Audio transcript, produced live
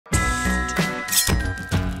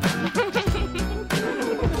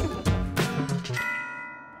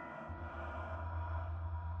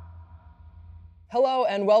Hello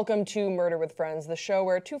and welcome to Murder with Friends, the show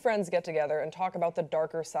where two friends get together and talk about the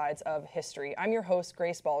darker sides of history. I'm your host,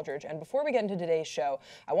 Grace Baldridge, and before we get into today's show,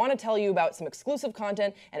 I want to tell you about some exclusive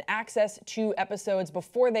content and access to episodes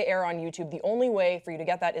before they air on YouTube. The only way for you to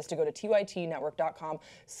get that is to go to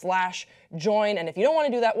tytnetwork.com/join, and if you don't want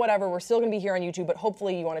to do that, whatever, we're still going to be here on YouTube, but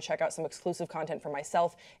hopefully you want to check out some exclusive content from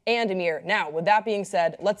myself and Amir. Now, with that being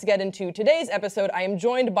said, let's get into today's episode. I am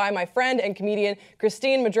joined by my friend and comedian,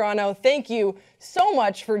 Christine Medrano. Thank you so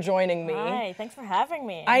much for joining me. Hi, thanks for having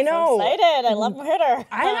me. I know. So excited. I love murder.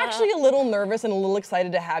 I'm actually a little nervous and a little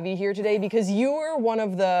excited to have you here today because you were one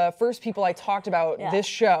of the first people I talked about this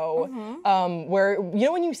show, where, you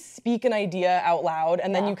know, when you speak an idea out loud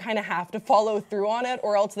and then you kind of have to follow through on it,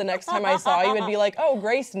 or else the next time I saw you, it'd be like, oh,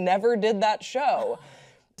 Grace never did that show.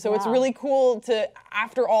 So it's really cool to,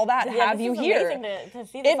 after all that, have you here. Amazing to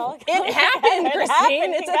see this all it happened,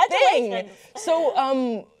 Christine. It It's a thing.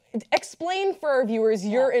 So, explain for our viewers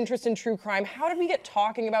your interest in true crime. How did we get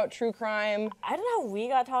talking about true crime? I don't know how we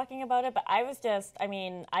got talking about it, but I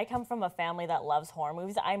come from a family that loves horror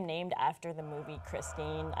movies. I'm named after the movie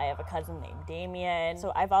Christine. I have a cousin named Damien.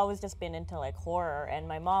 So I've always just been into like horror, and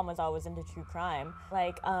my mom was always into true crime.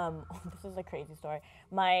 Like, this is a crazy story.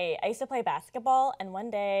 I used to play basketball, and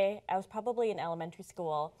one day, I was probably in elementary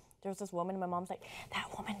school, there was this woman, and my mom's like, that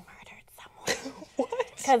woman murdered someone. What?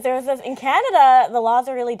 Because there was this, in Canada, the laws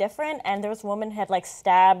are really different, and there was a woman had like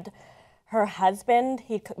stabbed her husband.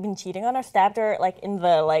 He'd been cheating on her, stabbed her like in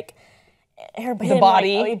the her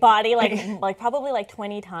body, like probably like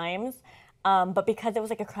 20 times. But because it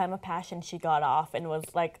was like a crime of passion, she got off and was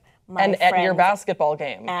like my friend. And at your basketball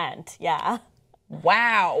game. Aunt, yeah.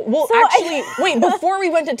 Wow. Well, so actually, wait, before we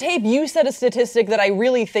went to tape, you said a statistic that I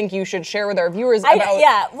really think you should share with our viewers about...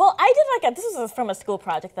 Well, I did this was from a school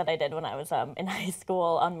project that I did when I was in high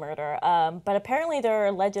school on murder. But apparently there are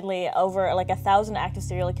allegedly over like 1,000 active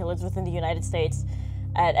serial killers within the United States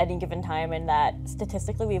at any given time, and that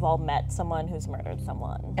statistically we've all met someone who's murdered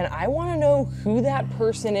someone. And I want to know who that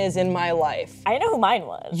person is in my life. I know who mine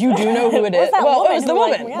was. You do know who it is? Well, it was the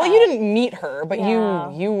woman. Well, you didn't meet her, but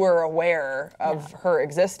you were aware of her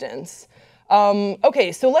existence.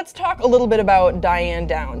 Okay, so let's talk a little bit about Diane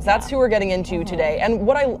Downs. That's who we're getting into today. And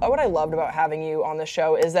what I loved about having you on the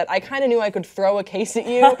show is that I kind of knew I could throw a case at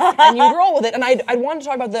you and you'd roll with it. And I wanted to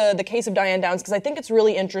talk about the case of Diane Downs because I think it's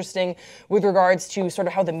really interesting with regards to sort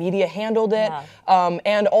of how the media handled it,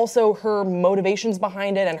 and also her motivations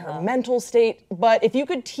behind it and her mental state. But if you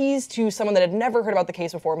could tease to someone that had never heard about the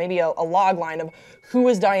case before, maybe a log line of who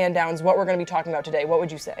is Diane Downs, what we're going to be talking about today, what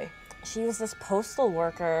would you say? She was this postal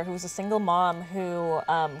worker who was a single mom who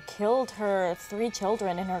killed her 3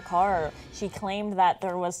 children in her car. She claimed that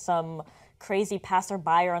there was some crazy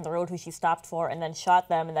passerby on the road who she stopped for and then shot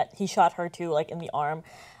them, and that he shot her too, like in the arm.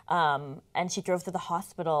 And she drove to the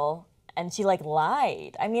hospital, and she like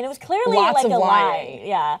lied. I mean, it was clearly like a lie.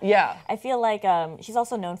 Yeah. I feel like she's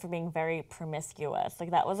also known for being very promiscuous.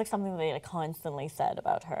 Like that was like something they like constantly said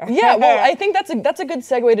about her. Yeah, well, I think that's a good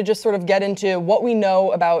segue to just sort of get into what we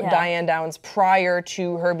know about Diane Downs prior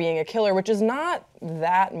to her being a killer, which is not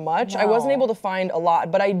that much. I wasn't able to find a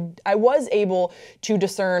lot, but I was able to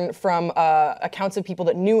discern from accounts of people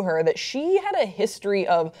that knew her that she had a history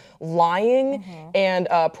of lying and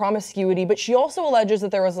promiscuity, but she also alleges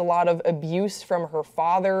that there was a lot of abuse from her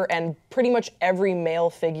father and pretty much every male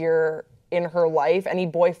figure in her life. Any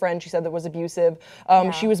boyfriend she said that was abusive.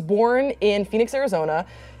 She was born in Phoenix, Arizona,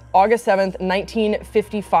 August 7th,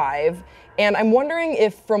 1955. And I'm wondering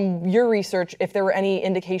if from your research, if there were any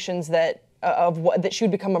indications that that she would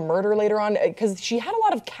become a murderer later on, because she had a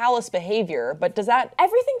lot of callous behavior, but does that...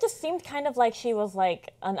 Everything just seemed kind of like she was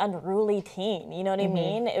like an unruly teen, you know what I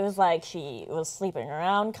mean? It was like she was sleeping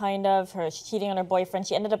around kind of, cheating on her boyfriend.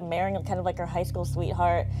 She ended up marrying kind of like her high school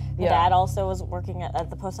sweetheart. Her dad also was working at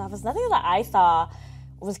the post office. Nothing that I saw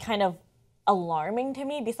was kind of alarming to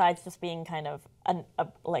me besides just being kind of a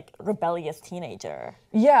like rebellious teenager.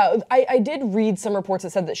 Yeah, I did read some reports that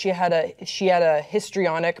said that she had a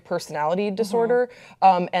histrionic personality disorder,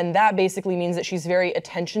 and that basically means that she's very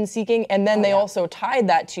attention-seeking. And then they also tied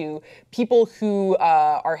that to people who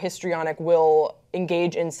are histrionic will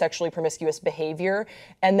engage in sexually promiscuous behavior,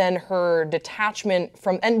 and then her detachment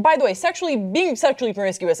from, and by the way, being sexually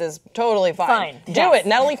promiscuous is totally fine. Do it.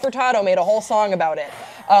 Natalie Furtado made a whole song about it.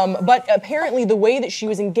 But apparently the way that she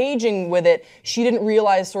was engaging with it, she didn't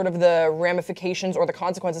realize sort of the ramifications or the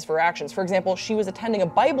consequences for her actions. For example, she was attending a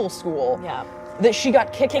Bible school that she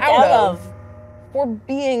got kicked out of for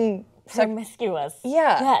being promiscuous.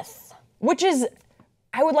 Yeah. Yes. Which is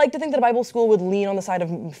I would like to think that a Bible school would lean on the side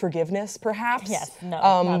of forgiveness, perhaps. Yes, no,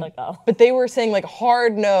 not at all. But they were saying like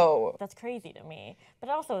hard no. That's crazy to me. But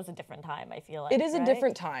also it's a different time, I feel like. It is a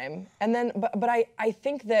different time. And then, but I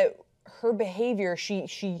think that her behavior,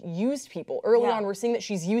 she used people. Early on, we're seeing that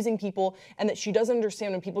she's using people and that she doesn't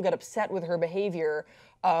understand when people get upset with her behavior,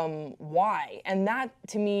 why. And that,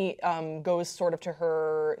 to me, goes sort of to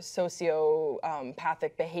her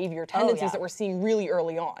sociopathic behavior tendencies that we're seeing really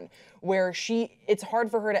early on, where it's hard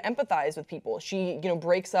for her to empathize with people. She,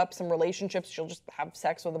 breaks up some relationships. She'll just have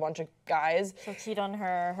sex with a bunch of guys. She'll cheat on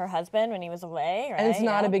her husband when he was away, right? And it's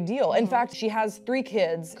not a big deal. In fact, she has 3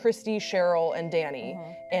 kids, Christy, Cheryl, and Danny.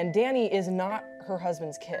 And Danny is not her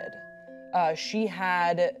husband's kid. She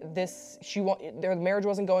had their marriage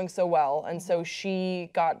wasn't going so well, and so she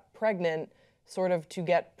got pregnant sort of to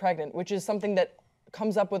get pregnant, which is something that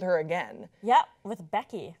comes up with her again. Yeah, with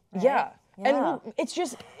Becky. Right? Yeah. And it's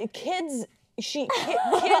just kids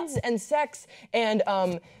and sex and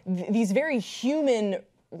these very human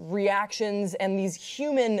reactions and these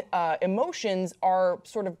human emotions are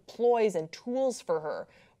sort of ploys and tools for her,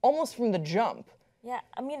 almost from the jump. Yeah,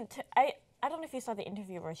 I mean, I don't know if you saw the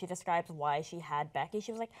interview where she describes why she had Becky.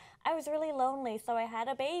 She was like, I was really lonely, so I had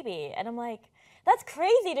a baby. And I'm like, that's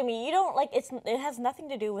crazy to me. You don't, it has nothing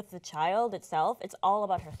to do with the child itself. It's all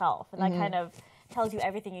about herself. And that kind of tells you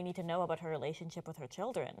everything you need to know about her relationship with her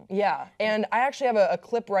children. Yeah, and I actually have a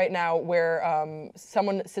clip right now where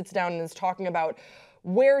someone sits down and is talking about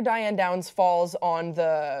where Diane Downs falls on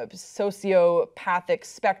the sociopathic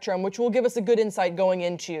spectrum, which will give us a good insight going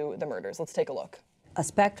into the murders. Let's take a look. A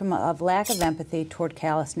spectrum of lack of empathy toward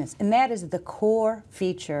callousness, and that is the core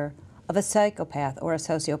feature of a psychopath or a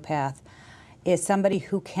sociopath, is somebody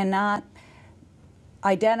who cannot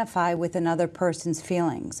identify with another person's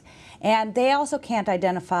feelings. And they also can't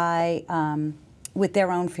identify with their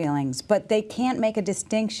own feelings, but they can't make a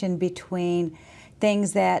distinction between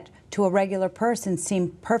things that to a regular person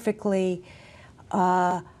seem perfectly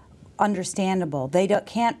understandable. They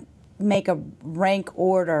can't make a rank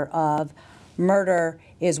order of murder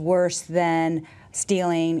is worse than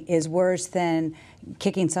stealing, is worse than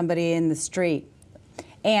kicking somebody in the street.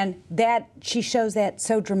 And that she shows that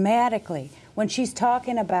so dramatically when she's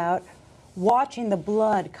talking about watching the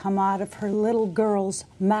blood come out of her little girl's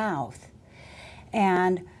mouth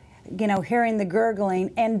and hearing the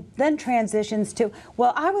gurgling, and then transitions to,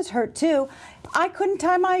 well, I was hurt too. I couldn't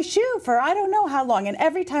tie my shoe for I don't know how long, and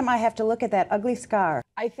every time I have to look at that ugly scar.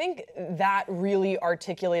 I think that really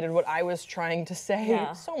articulated what I was trying to say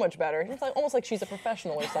so much better. It's almost like she's a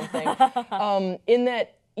professional or something. In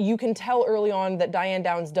that you can tell early on that Diane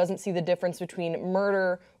Downs doesn't see the difference between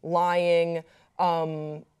murder, lying,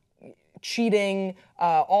 cheating,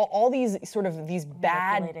 all these sort of these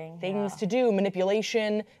bad things to do,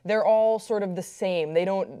 manipulation. They're all sort of the same.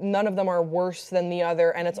 None of them are worse than the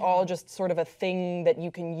other, and it's all just sort of a thing that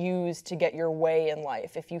you can use to get your way in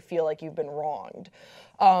life if you feel like you've been wronged.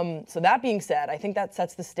 So that being said, I think that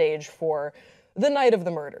sets the stage for the night of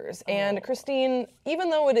the murders. And Christine,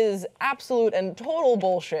 even though it is absolute and total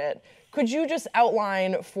bullshit, could you just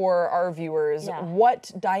outline for our viewers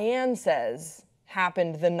what Diane says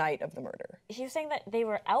happened the night of the murder? She was saying that they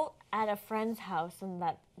were out at a friend's house and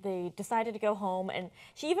that they decided to go home, and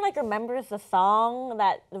she even remembers the song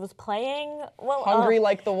that was playing. Well, Hungry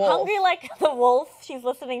Like the Wolf. Hungry Like the Wolf. She's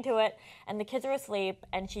listening to it, and the kids are asleep,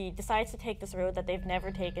 and she decides to take this road that they've never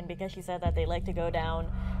taken because she said that they like to go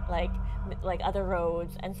down like other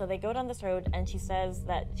roads. And so they go down this road, and she says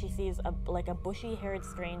that she sees a bushy-haired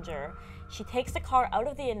stranger. She takes the car out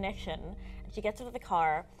of the ignition, and she gets into the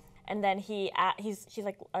car. And then she's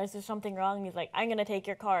like, is there something wrong? And he's like, I'm going to take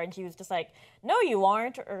your car. And she was just like, no, you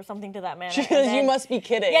aren't, or something to that manner. She goes, you must be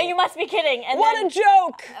kidding. Yeah, you must be kidding. And what a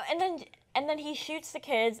joke! And then he shoots the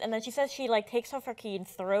kids, and then she says she takes off her key and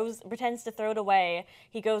pretends to throw it away.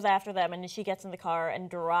 He goes after them, and she gets in the car and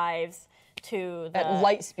drives to the... At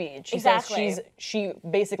light speed. She says she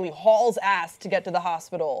basically hauls ass to get to the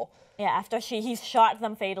hospital. Yeah, after he's shot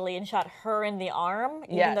them fatally and shot her in the arm,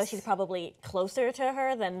 even though she's probably closer to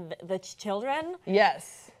her than the children.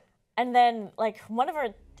 Yes. And then, one of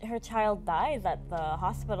her child dies at the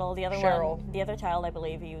hospital. The other Cheryl. The other child, I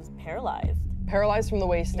believe, he was paralyzed. Paralyzed from the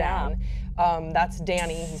waist down. That's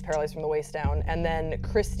Danny, he's paralyzed from the waist down. And then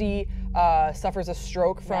Christy suffers a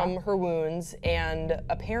stroke from her wounds, and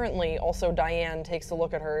apparently also Diane takes a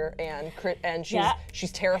look at her, and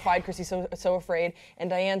she's terrified. Christy's so afraid, and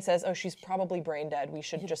Diane says, oh, she's probably brain dead. We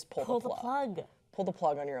should just pull the plug. Pull the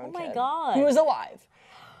plug on your own kid. Oh my God. Who is alive.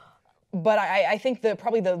 But I think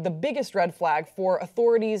probably the biggest red flag for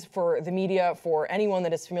authorities, for the media, for anyone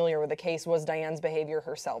that is familiar with the case was Diane's behavior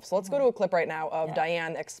herself. So let's go to a clip right now of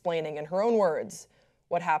Diane explaining in her own words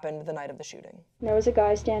what happened the night of the shooting. There was a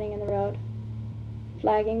guy standing in the road,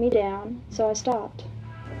 flagging me down, so I stopped.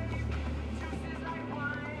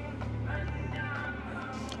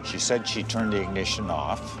 She said she turned the ignition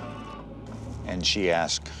off, and she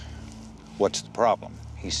asked, "What's the problem?"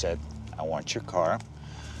 He said, "I want your car."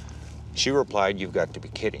 She replied, "You've got to be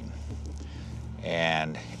kidding."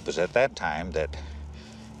 And it was at that time that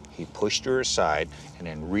he pushed her aside and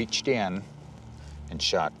then reached in and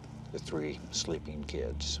shot the 3 sleeping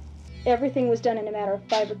kids. Everything was done in a matter of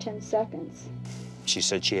 5 or 10 seconds. She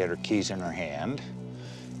said she had her keys in her hand,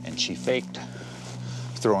 and she faked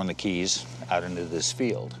throwing the keys out into this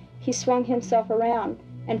field. He swung himself around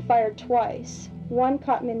and fired twice. One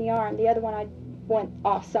caught me in the arm, the other one I went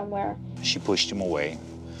off somewhere. She pushed him away,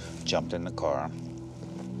 jumped in the car,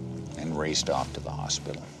 and raced off to the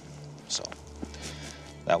hospital. So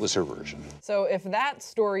that was her version. So if that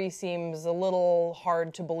story seems a little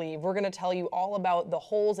hard to believe, we're going to tell you all about the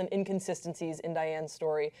holes and inconsistencies in Diane's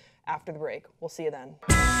story after the break. We'll see you then.